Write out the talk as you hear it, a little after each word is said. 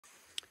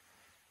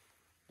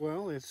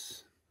Well,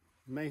 it's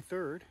May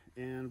 3rd,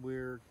 and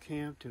we're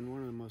camped in one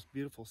of the most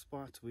beautiful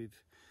spots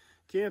we've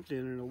camped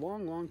in a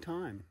long, long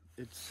time.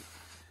 It's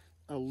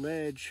a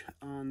ledge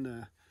on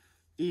the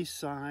east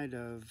side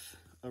of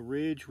a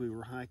ridge we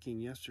were hiking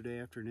yesterday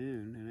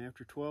afternoon, and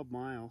after 12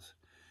 miles,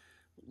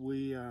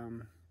 we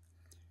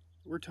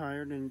were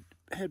tired and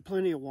had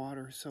plenty of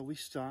water, so we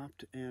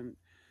stopped, and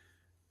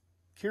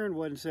Karen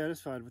wasn't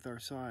satisfied with our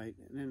sight,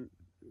 and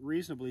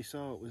reasonably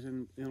so. It was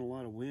in a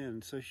lot of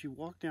wind, so she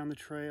walked down the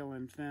trail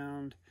and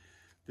found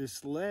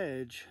this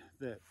ledge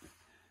that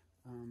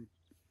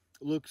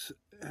looks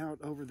out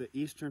over the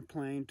eastern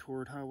plain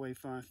toward Highway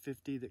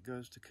 550 that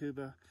goes to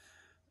Cuba.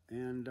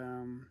 And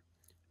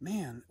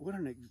man, what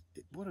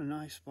a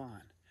nice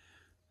spot.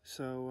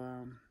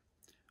 So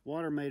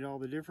water made all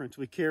the difference.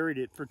 We carried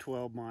it for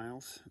 12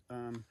 miles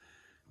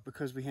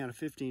because we had a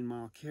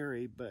 15-mile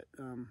carry, but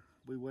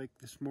we wake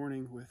this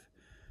morning with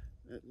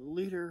a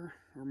liter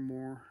or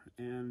more,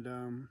 and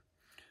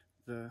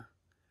the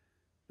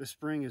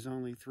spring is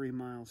only 3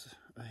 miles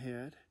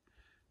ahead.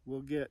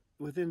 We'll get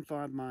within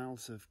 5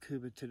 miles of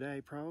Cuba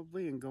today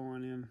probably, and go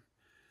on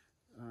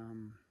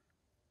in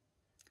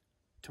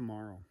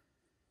tomorrow.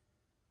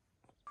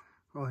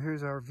 Well,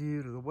 here's our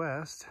view to the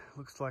west.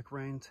 Looks like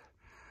rain's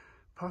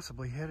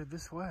possibly headed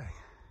this way.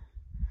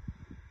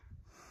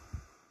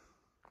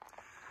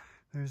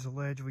 There's the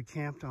ledge we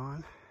camped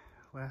on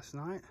last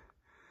night,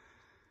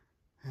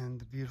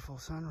 and the beautiful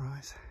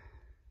sunrise.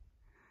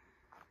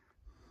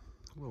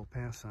 A little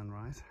past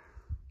sunrise.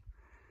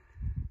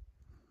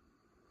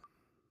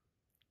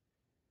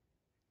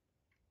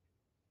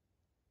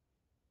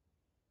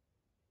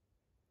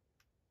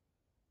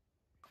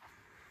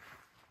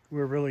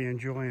 We're really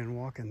enjoying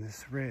walking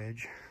this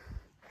ridge.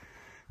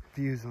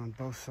 Views on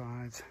both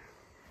sides.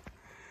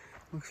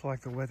 Looks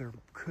like the weather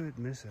could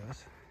miss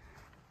us.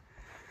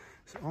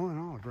 So all in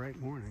all, a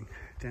great morning.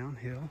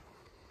 Downhill.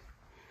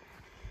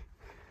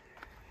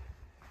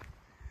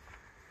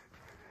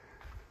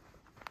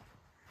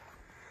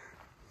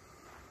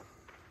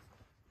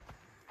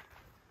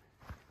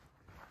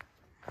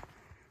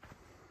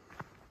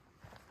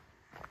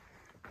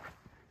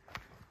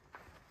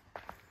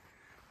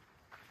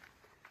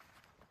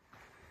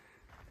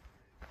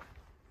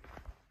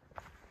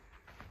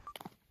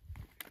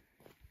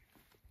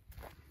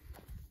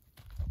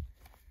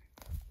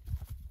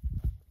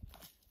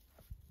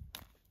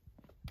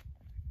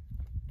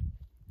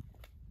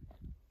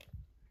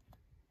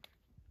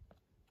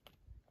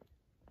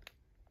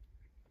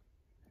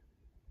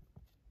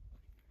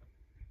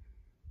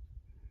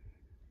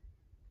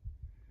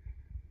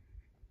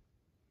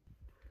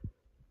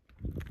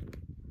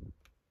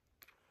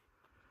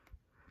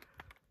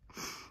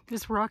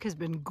 This rock has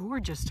been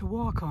gorgeous to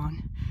walk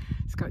on.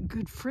 It's got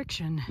good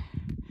friction,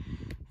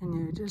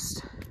 and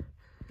it's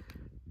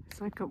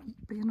like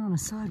being on a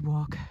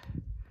sidewalk.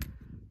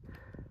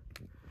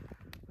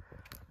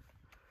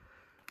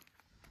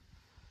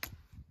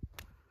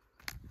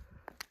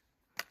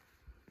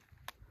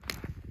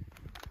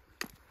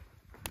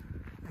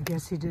 I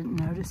guess he didn't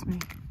notice me.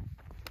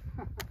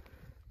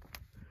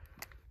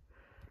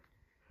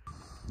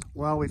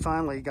 Well, we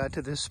finally got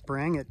to this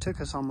spring. It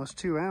took us almost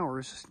 2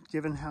 hours,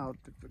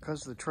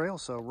 because the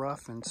trail's so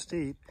rough and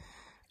steep.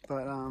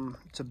 But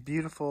it's a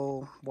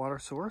beautiful water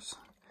source.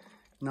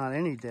 Not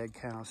any dead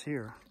cows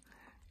here.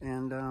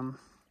 And we're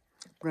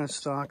going to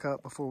stock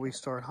up before we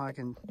start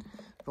hiking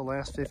the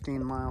last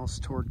 15 miles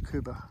toward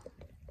Cuba.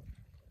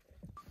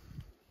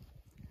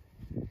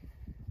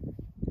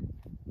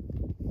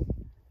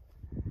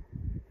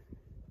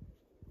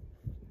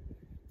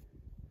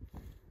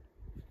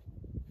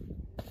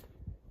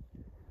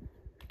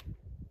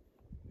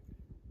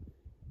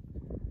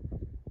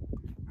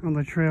 Well,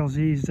 the trail's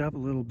eased up a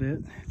little bit.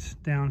 It's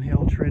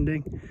downhill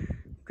trending.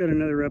 We've got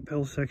another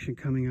uphill section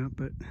coming up,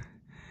 but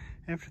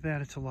after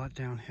that it's a lot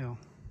downhill.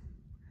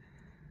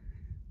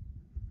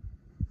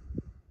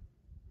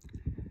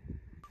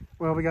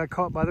 Well, we got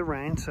caught by the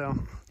rain, so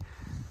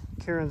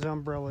Karen's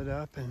umbrellaed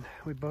up, and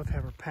we both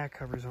have our pack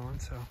covers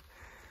on, so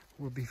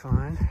we'll be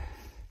fine.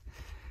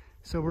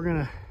 So we're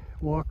gonna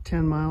walk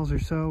 10 miles or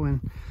so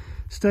and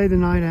stay the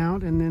night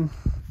out, and then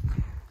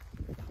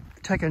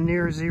take a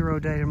near zero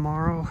day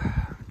tomorrow.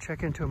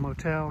 Check into a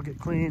motel, get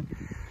clean,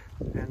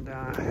 and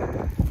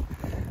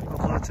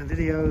upload some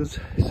videos.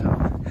 So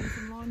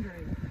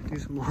do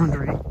some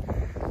laundry.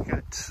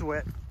 Got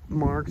sweat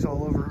marks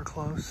all over our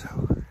clothes,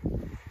 so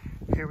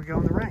here we go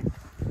in the rain.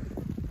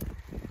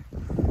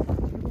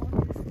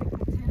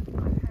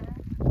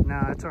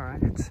 No, it's all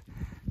right. It's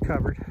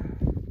covered.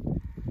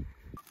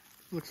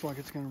 Looks like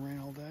it's going to rain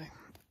all day.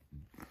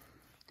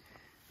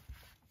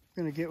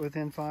 Going to get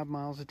within 5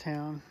 miles of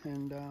town,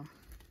 and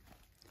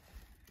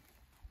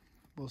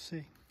we'll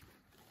see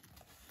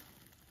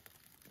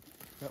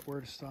about where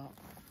to stop.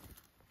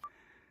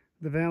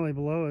 The valley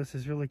below us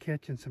is really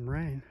catching some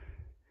rain,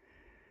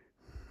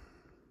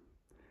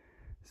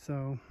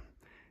 so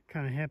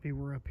kind of happy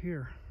we're up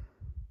here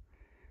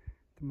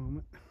at the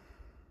moment.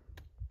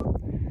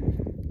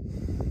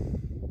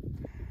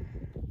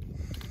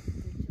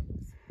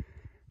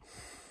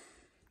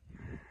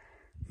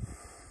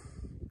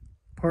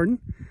 Pardon?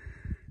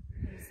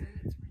 They say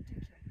it's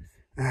ridiculous.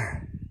 We could have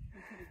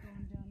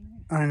gone down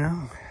there. I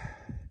know.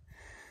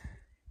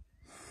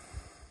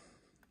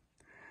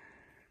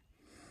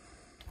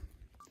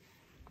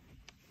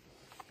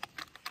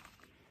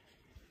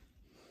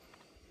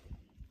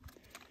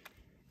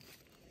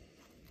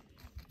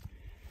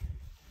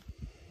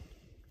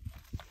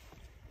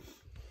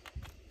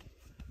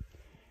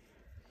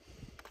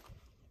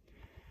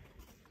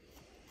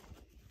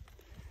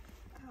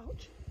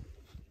 Ouch.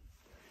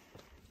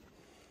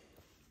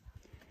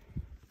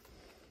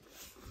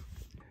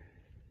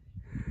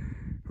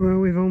 Well,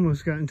 we've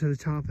almost gotten to the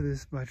top of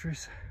this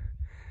buttress.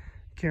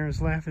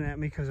 Karen's laughing at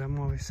me because I'm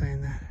always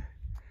saying that.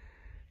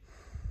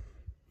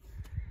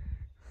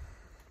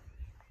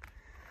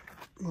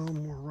 A little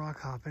more rock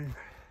hopping.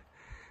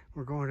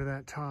 We're going to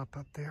that top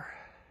up there.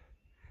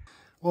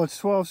 Well, it's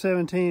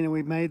 12:17 and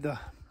we've made the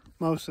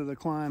most of the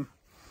climb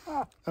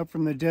up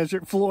from the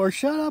desert floor.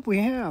 Shut up, we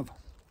have.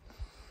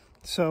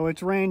 So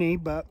it's rainy,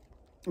 but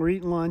we're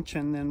eating lunch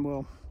and then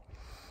we'll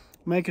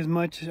make as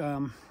much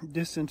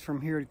distance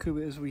from here to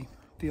Cuba as we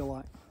feel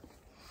like.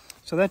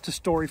 So that's a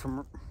story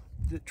from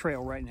the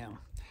trail right now.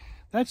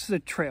 That's the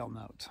trail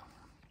notes.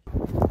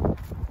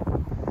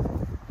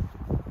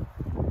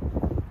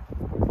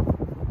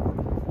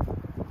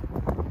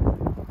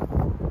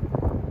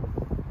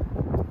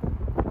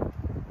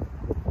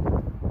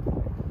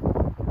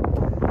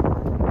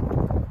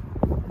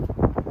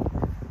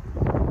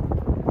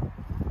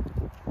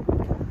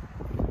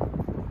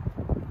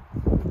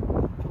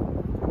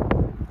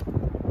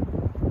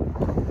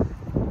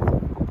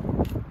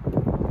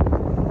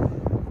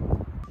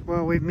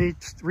 Well, we've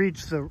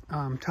reached the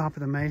top of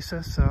the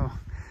mesa, so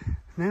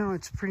now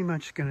it's pretty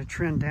much going to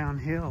trend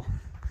downhill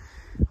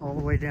all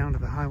the way down to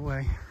the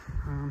highway.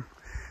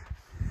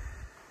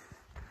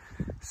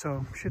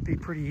 So should be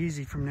pretty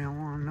easy from now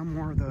on. No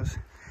more of those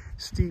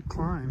steep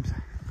climbs,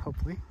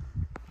 hopefully.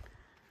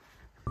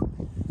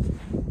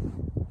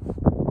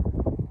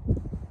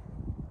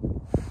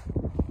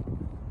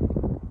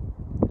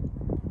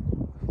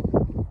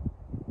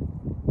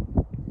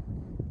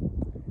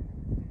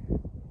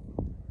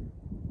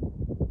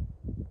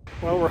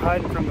 Well, we're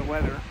hiding from the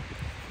weather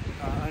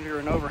under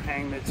an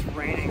overhang that's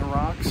raining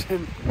rocks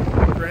and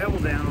gravel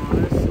down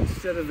on us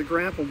instead of the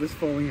grapple that's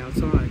falling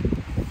outside.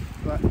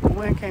 But the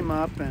wind came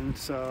up, and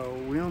so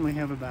we only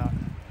have about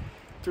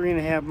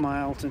 3.5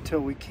 miles until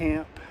we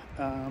camp.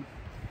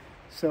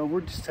 So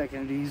we're just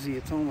taking it easy.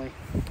 It's only,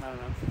 I don't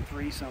know,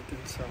 3 something.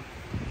 So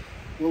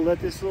we'll let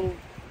this little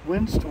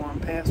windstorm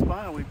pass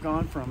by. We've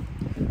gone from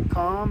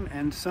calm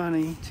and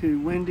sunny to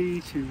windy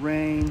to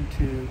rain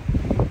to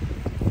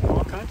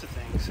all kinds of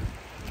things.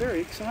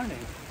 Very exciting.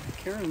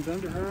 Karen's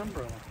under her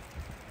umbrella.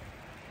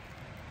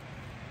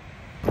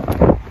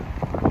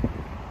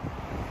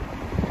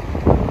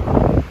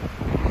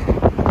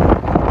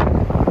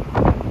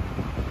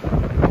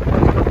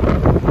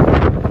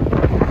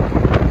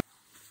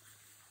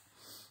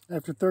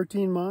 After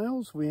 13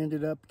 miles, we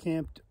ended up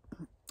camped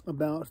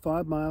about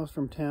 5 miles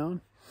from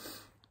town.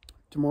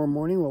 Tomorrow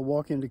morning, we'll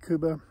walk into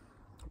Cuba.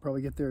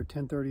 Probably get there at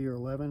 10:30 or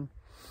 11.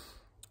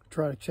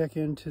 Try to check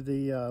into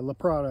the La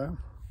Prada,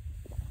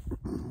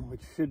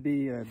 which should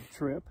be a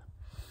trip.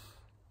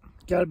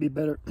 Got to be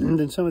better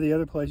than some of the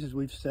other places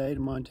we've stayed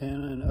in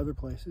Montana and other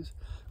places.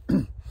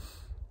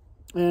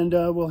 And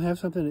we'll have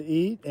something to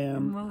eat.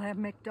 And we'll have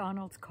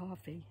McDonald's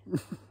coffee.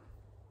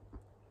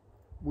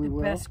 We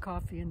will. Best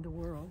coffee in the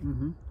world.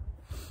 Mm-hmm.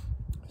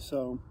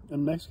 So,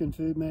 and Mexican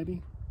food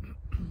maybe.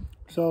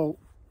 So,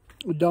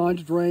 we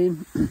dodged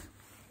rain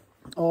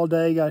all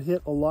day. Got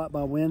hit a lot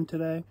by wind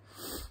today.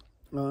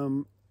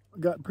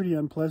 Got pretty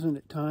unpleasant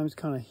at times.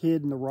 Kind of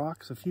hid in the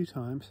rocks a few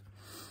times.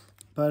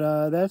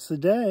 But that's the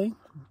day.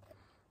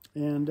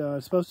 And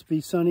it's supposed to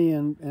be sunny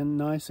and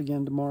nice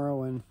again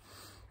tomorrow and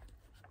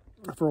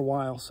for a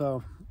while.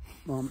 So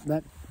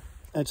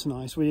that's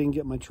nice. We didn't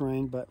get much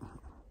rain, but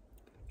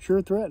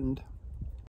sure threatened.